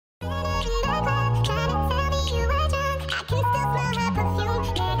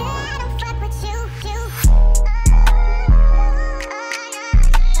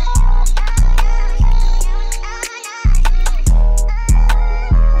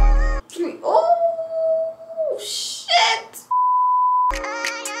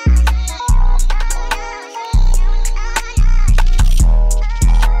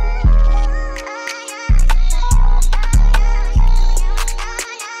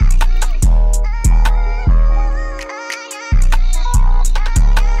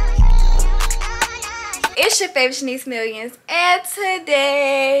your favorite Shanice Millions, and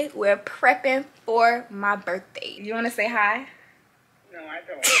today we're prepping for my birthday. You want to say hi? No, I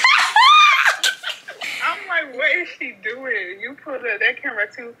don't. I'm like, what is she doing? You put that camera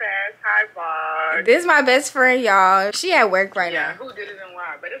too fast. Hi, vlog. This is my best friend, y'all. She at work right now. Who did it and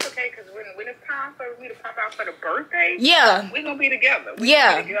why? But it's okay, because when it's time for me to pop out for the birthday, yeah, we're going to be together.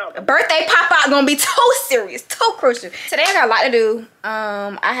 The birthday pop out gonna be too serious, too crucial. Today I got a lot to do.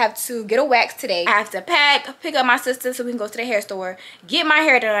 I have to get a wax today. I have to pack, pick up my sister so we can go to the hair store, get my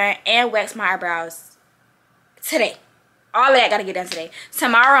hair done, and wax my eyebrows today. All of that gotta get done today.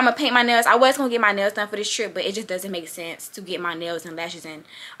 Tomorrow I'm gonna paint my nails. I was gonna get my nails done for this trip, but it just doesn't make sense to get my nails and lashes and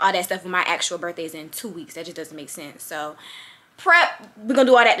all that stuff when my actual birthday is in 2 weeks. That just doesn't make sense. So prep, we're gonna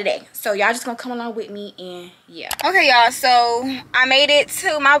do all that today. So y'all just gonna come along with me, and yeah. Okay, y'all, so I made it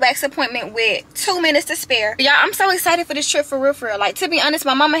to my wax appointment with 2 minutes to spare. Y'all, I'm so excited for this trip, for real, for real. Like, to be honest,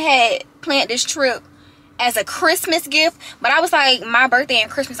 my mama had planned this trip as a Christmas gift, but I was like, my birthday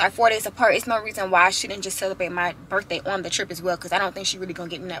and Christmas are 4 days apart. It's no reason why I shouldn't just celebrate my birthday on the trip as well, because I don't think she really gonna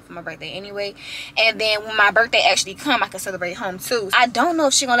get me that for my birthday anyway. And then when my birthday actually come, I can celebrate home too. I don't know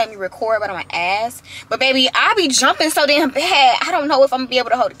if she gonna let me record, but I'm gonna ask. But baby, I be jumping so damn bad, I don't know if I'm gonna be able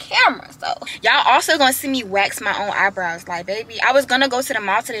to hold the camera. So y'all also gonna see me wax my own eyebrows. Like, baby, I was gonna go to the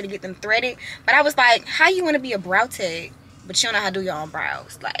mall today to get them threaded, but I was like, how you wanna be a brow tech but you don't know how to do your own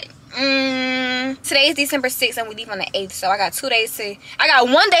brows? Like, today is December 6th and we leave on the 8th, so I got 2 days to, I got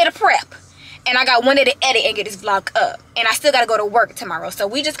 1 day to prep, and I got 1 day to edit and get this vlog up, and I still gotta go to work tomorrow. So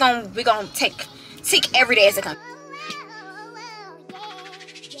we gonna take every day as it comes.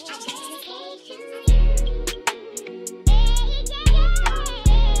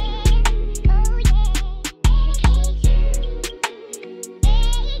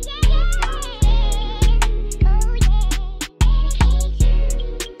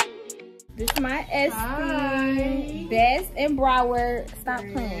 This is my SC, Best in Broward. Stop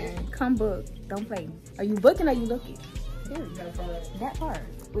playing. Come book. Don't play. Are you booking or you looking? That part.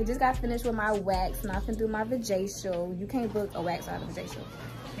 We just got finished with my wax. Now I can do my vajacial. You can't book a wax out of vajacial.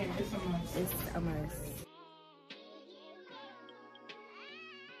 It's a must. It's a must.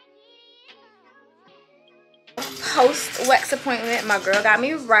 Post wax appointment, my girl got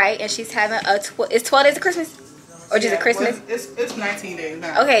me right, and she's having it's 12 days of Christmas. Or just a Christmas? Well, it's 19 days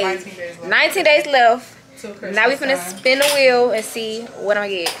now. Okay, 19 days left. Now we finna spin the wheel and see what I'm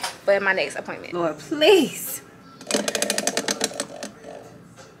gonna get for my next appointment. Lord, please.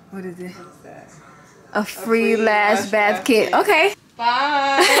 What is it? A free lash bath kit. Okay.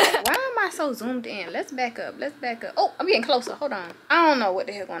 Bye. Why am I so zoomed in? Let's back up. Let's back up. Oh, I'm getting closer. Hold on. I don't know what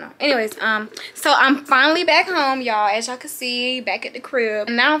the hell going on. Anyways, so I'm finally back home, y'all. As y'all can see, back at the crib.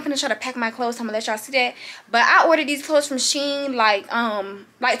 And now I'm finna try to pack my clothes. So I'm gonna let y'all see that. But I ordered these clothes from Shein like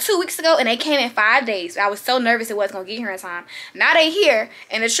 2 weeks ago, and they came in 5 days. I was so nervous it wasn't gonna get here in time. Now they here,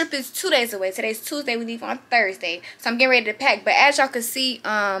 and the trip is 2 days away. Today's Tuesday. We leave on Thursday. So I'm getting ready to pack. But as y'all can see,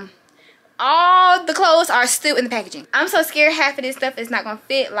 all the clothes are still in the packaging. I'm so scared half of this stuff is not gonna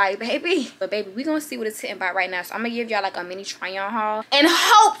fit, like, baby. But baby, we gonna see what it's hitting by right now. So I'm gonna give y'all like a mini try-on haul, and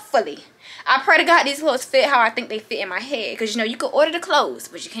hopefully, I pray to God these clothes fit how I think they fit in my head, because you know you can order the clothes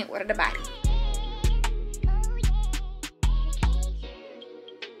but you can't order the body.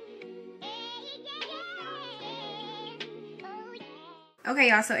 Okay,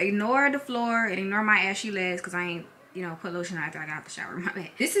 y'all, so ignore the floor and ignore my ashy legs because I ain't, you know, put lotion on after I got out the shower. My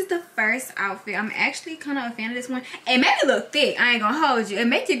bad. This is the first outfit. I'm actually kind of a fan of this one. It make it look thick. I ain't gonna hold you. It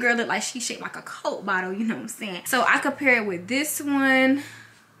make your girl look like she's shaped like a Coke bottle. You know what I'm saying? So I compare it with this one.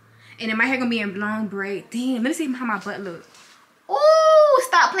 And then my hair gonna be in blonde braid. Damn, let me see how my butt look. Ooh,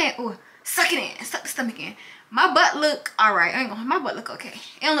 stop playing. Ooh, suck it in. Suck the stomach in. My butt look alright. My butt look okay.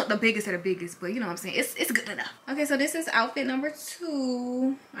 It don't look the biggest of the biggest, but you know what I'm saying. It's good enough. Okay, so this is outfit number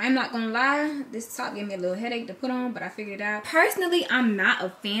 2. I'm not gonna lie, this top gave me a little headache to put on, but I figured it out. Personally, I'm not a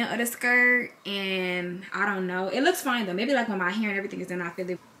fan of the skirt, and I don't know. It looks fine though. Maybe like when my hair and everything is done, I feel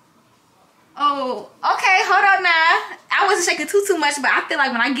it. Oh, okay, hold on now. I wasn't shaking too much, but I feel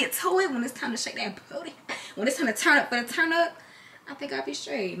like when I get to it, when it's time to shake that booty, when it's time to turn up for the turn up, I think I'll be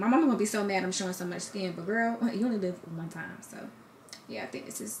straight. My mama gonna be so mad I'm showing so much skin, but girl, you only live one time, so yeah, I think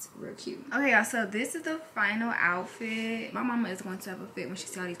this is real cute. Okay, y'all, so this is the final outfit. My mama is going to have a fit when she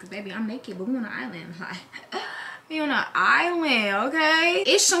saw these, because baby, I'm naked, but we on an island. Like, we on an island, okay?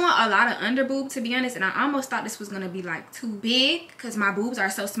 It's showing a lot of under boob, to be honest, and I almost thought this was gonna be like too big because my boobs are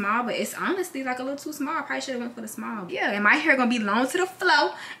so small, but it's honestly like a little too small. I probably should have went for the small. Yeah, and my hair gonna be long to the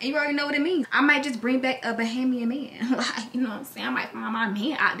flow, and you already know what it means. I might just bring back a Bahamian man. Like, you know what I'm saying? I might find my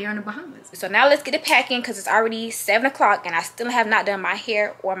man out there in the Bahamas. So now let's get it packing, because it's already 7 o'clock and I still have not done my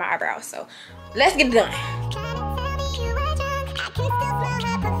hair or my eyebrows. So let's get it done.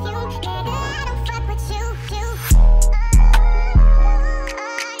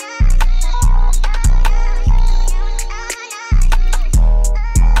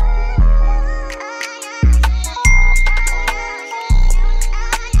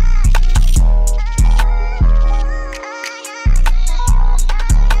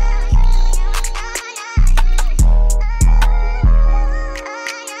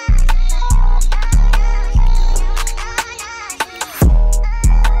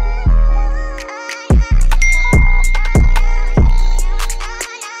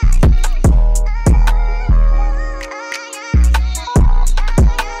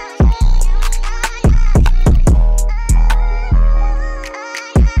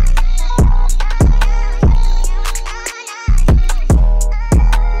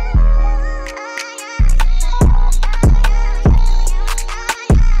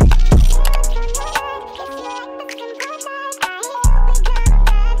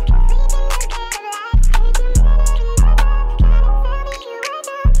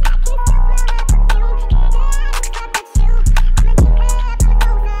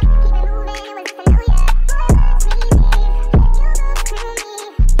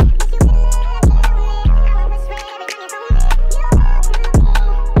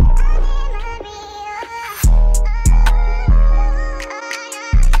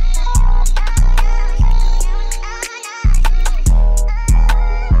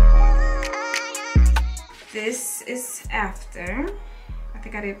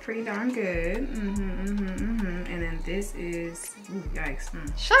 think I did pretty darn good. And then this is, ooh, yikes.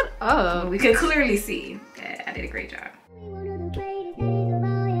 Shut up. We could clearly see that I did a great job.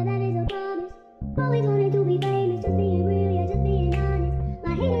 Always wanted to be famous, just being real, yeah, just being honest.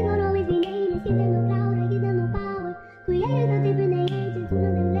 My haters won't always be nameless, give them no clout, I give them no power. Creators are different, they ancient,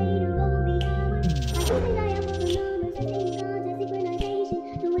 sooner than later, what will be ours? I do think I am for the numbers, I think concept, synchronization.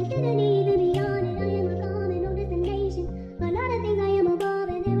 No infinity, even beyond it, I am a common, no destination. A lot of things I am above,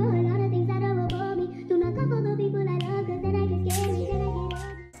 and there are a lot of things that are above me. Do not come for the people I love, cause then I can scare me, then I get up.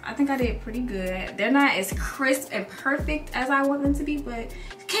 I think I did pretty good. They're not as crisp and perfect as I want them to be, but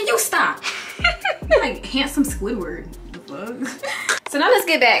can you stop? Like handsome Squidward. The fuck? So now let's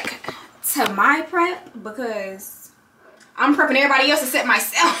get back to my prep because I'm prepping everybody else except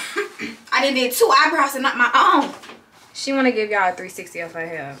myself. I did 2 eyebrows and not my own. She want to give y'all a 360 of her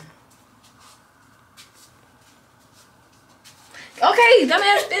hair. Okay,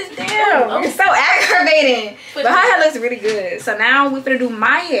 dumbass bitch, damn. You're so aggravating. But her hair looks really good. So now we're gonna do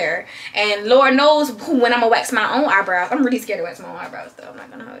my hair. And Lord knows when I'm gonna wax my own eyebrows. I'm really scared to wax my own eyebrows though. I'm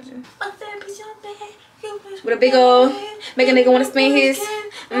not gonna hold you. With a big old, make a nigga wanna spin his.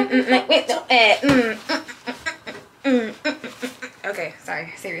 Okay,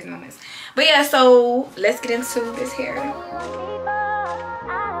 sorry, serious moments. But yeah, so let's get into this hair.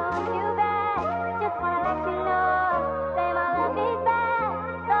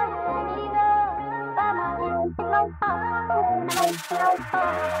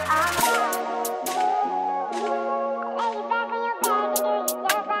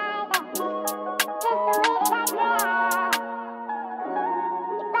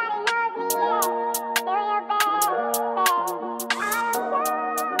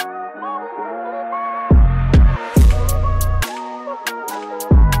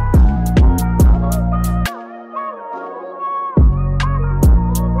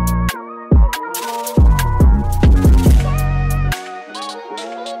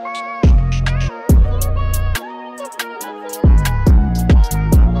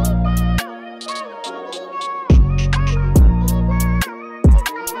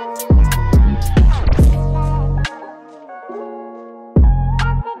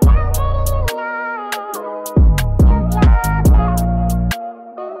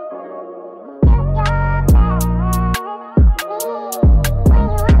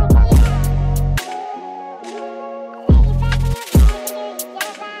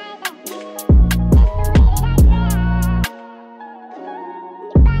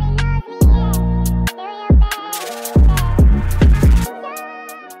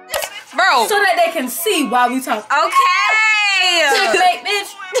 So that they can see while we talk. Okay.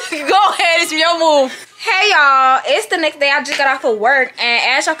 Bitch. Go ahead, it's your move. Hey y'all, it's the next day. I just got off of work,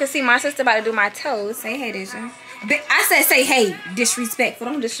 and as y'all can see, my sister about to do my toes. Say hey, Disha. I said say hey, disrespectful.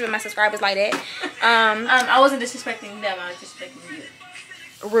 Don't disrespect my subscribers like that. I wasn't disrespecting them, I was disrespecting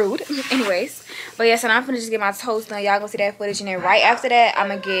you. Rude. Anyways, but yes, and I'm gonna just get my toes done. Y'all gonna see that footage, and then right after that, I'm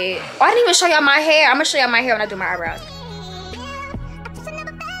gonna get. Oh, I didn't even show y'all my hair. I'm gonna show y'all my hair when I do my eyebrows.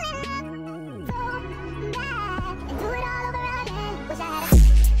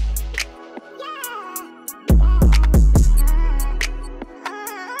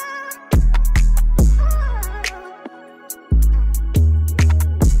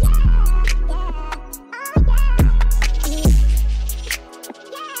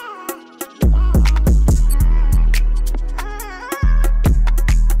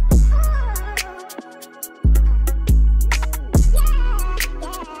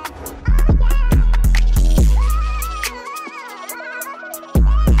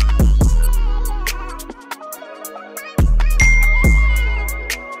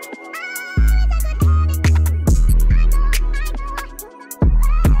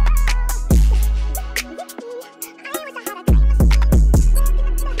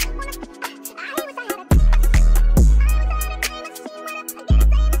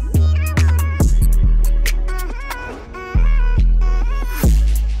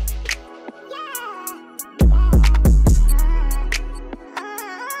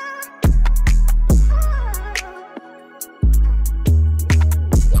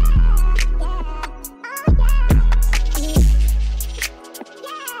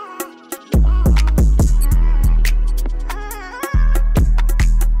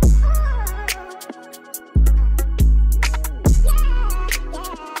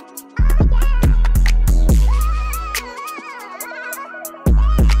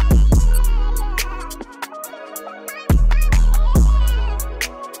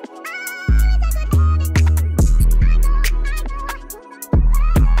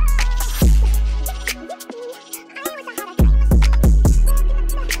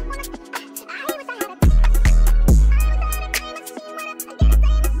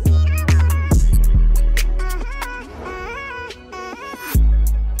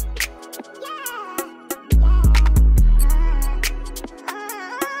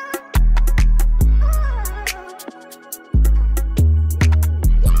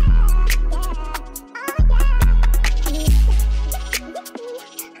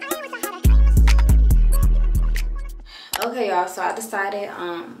 decided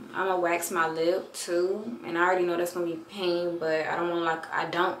I'm gonna wax my lip too, and I already know that's gonna be pain, but I don't want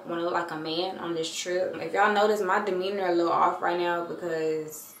to look like a man on this trip. If y'all notice, my demeanor a little off right now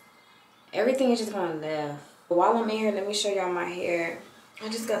because everything is just going left. But while I'm in here, let me show y'all my hair. I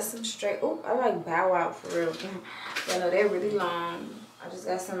just got some straight. Oh, I like bow out for real. Y'all know they're really long. I just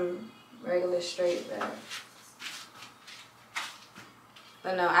got some regular straight back.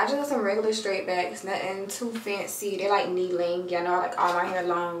 But no, I just got some regular straight backs, nothing too fancy. They're like knee length. Y'all know I like all my hair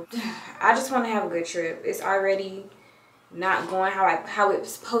long. I just want to have a good trip. It's already not going how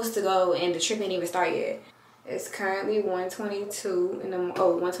it's supposed to go, and the trip ain't even started yet. It's currently 1:22 in the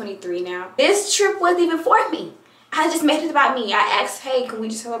 1:23 now. This trip wasn't even for me. I just made it about me. I asked, hey, can we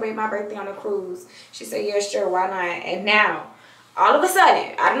just celebrate my birthday on a cruise? She said, yeah, sure, why not? And now, all of a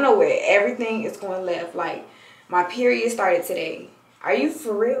sudden, I don't know where everything is going left. Like, my period started today. Are you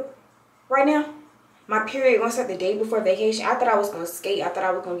for real right now? My period gonna start the day before vacation. I thought I was gonna skate. I thought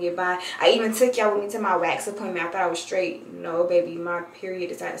I was gonna get by. I even took y'all with me to my wax appointment. I thought I was straight. No, baby, my period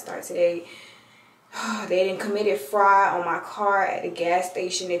decided to start today. They didn't committed fraud on my car at the gas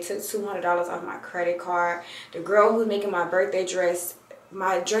station. They took $200 off my credit card. The girl who's making my birthday dress,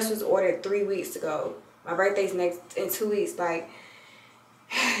 my dress was ordered 3 weeks ago. My birthday's in 2 weeks. Like,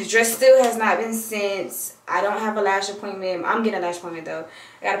 the dress still has not been sent. I don't have a lash appointment. I'm getting a lash appointment though.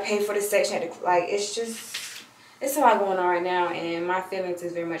 I gotta pay for the section. Like, it's a lot going on right now, and my feelings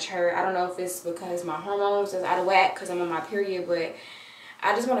is very much hurt. I don't know if it's because my hormones is out of whack because I'm on my period, but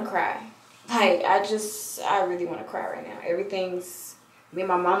I just want to cry. Like, I really want to cry right now. Everything's, me and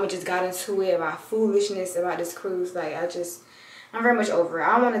my mama just got into it about foolishness about this cruise. Like, I'm very much over it.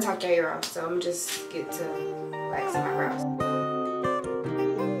 I don't want to talk your ear off, so I'm gonna just get to waxing my brows.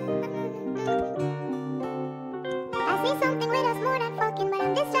 I see something with us more than fucking, but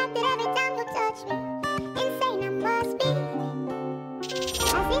I'm distracted every time you touch me. Insane, I must be.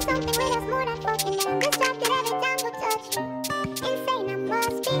 I see something with us more than fucking, but I'm distracted every time you touch me. Insane, I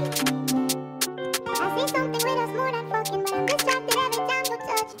must be. I see something with us more than fucking, but I'm distracted every time you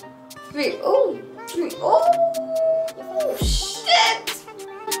touch me. Sweet, ooh, sweet, oh, shit.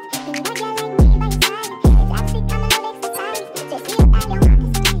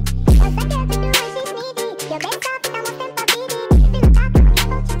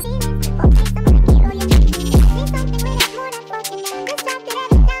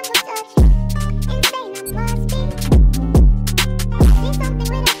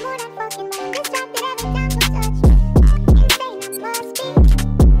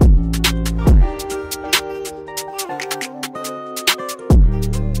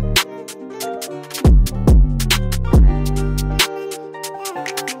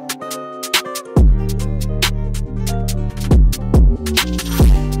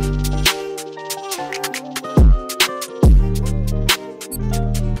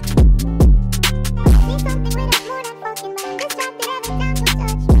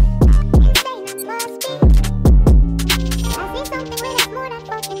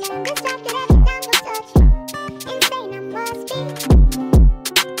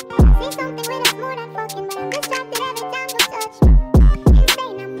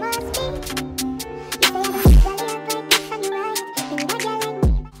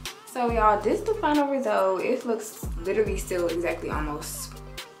 Y'all, this is the final result. It looks literally still exactly almost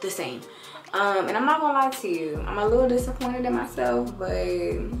the same, and I'm not gonna lie to you, I'm a little disappointed in myself, but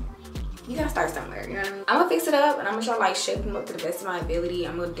you gotta start somewhere, you know what I mean? I'm gonna fix it up, and I'm gonna try to like shape them up to the best of my ability.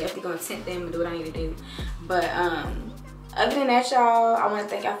 I'm definitely gonna tint them and do what I need to do, but other than that, y'all, I want to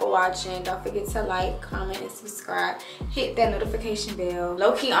thank y'all for watching. Don't forget to like, comment, and subscribe. Hit that notification bell.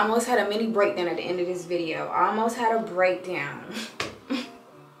 Low-key almost had a mini breakdown at the end of this video. I almost had a breakdown.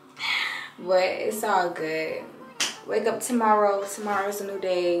 But it's all good. Wake up tomorrow. Tomorrow's a new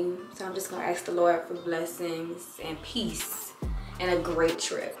day. So I'm just going to ask the Lord for blessings and peace and a great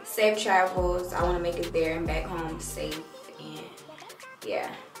trip. Safe travels. I want to make it there and back home safe. And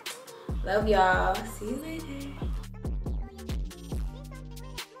yeah. Love y'all. See you later.